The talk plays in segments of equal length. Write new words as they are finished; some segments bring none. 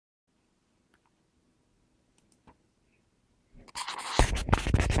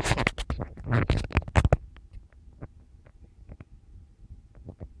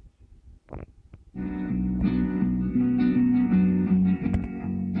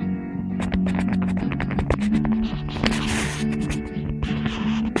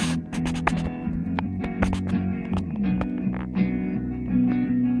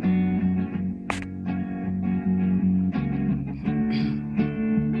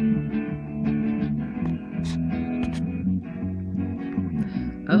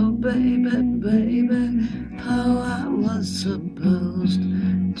baby, baby, how I was supposed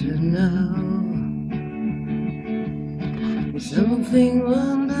to know. Something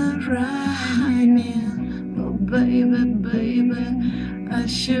wouldn't right me. Oh baby, baby, I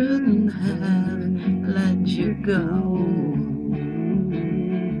shouldn't have let you go.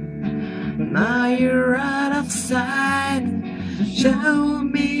 Now you're out of sight. Show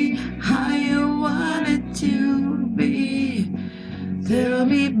me how you want it to be. Tell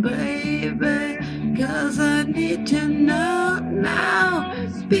me, baby, 'cause I need to know now.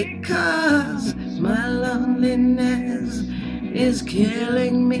 Because my loneliness is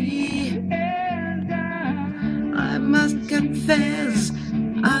killing me. I must confess,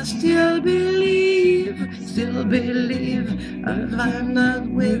 I still believe if I'm not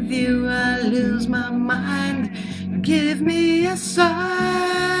with you, I lose my mind. Give me a sign.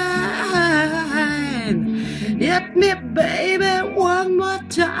 Hit me, baby, one more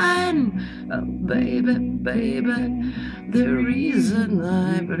time. Oh, baby, baby, the reason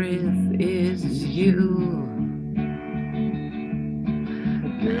I breathe is you.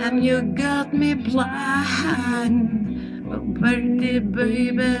 And you got me blind. Oh, baby,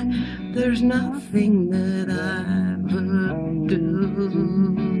 baby, there's nothing that I would do.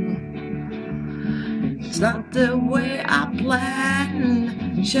 It's not the way I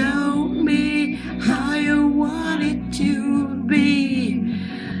planned. Show me how you want it to be.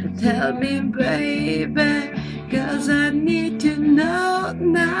 Tell me, baby, 'cause I need to know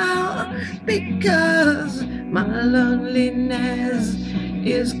now. Because my loneliness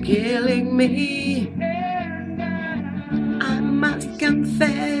is killing me. I must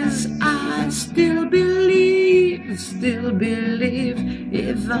confess, I still believe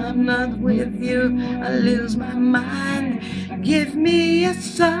if I'm not with you, I lose my mind. Give me a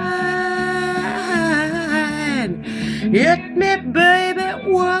sign. Hit me, baby,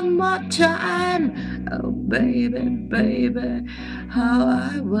 one more time. Oh, baby, baby, how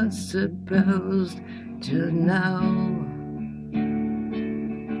I was supposed to know.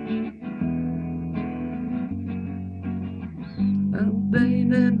 Oh,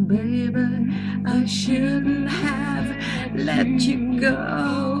 baby, baby, I shouldn't have let you go,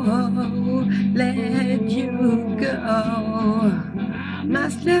 let you go.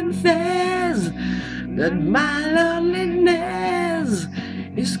 Must confess that my loneliness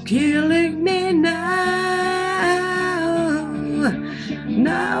is killing me now.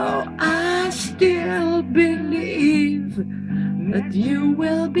 Now I still believe that you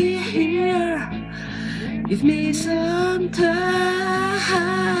will be here. Give me some time.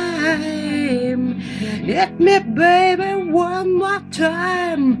 Hit me, baby, one more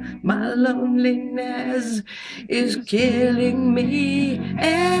time. My loneliness is killing me,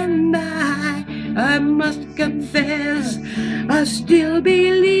 and I must confess, I still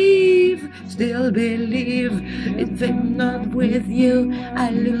believe if I'm not with you,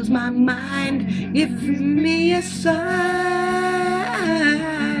 I lose my mind. Give me a sign.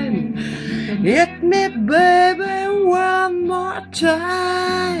 Hit me, baby, one more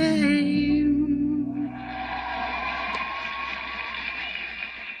time.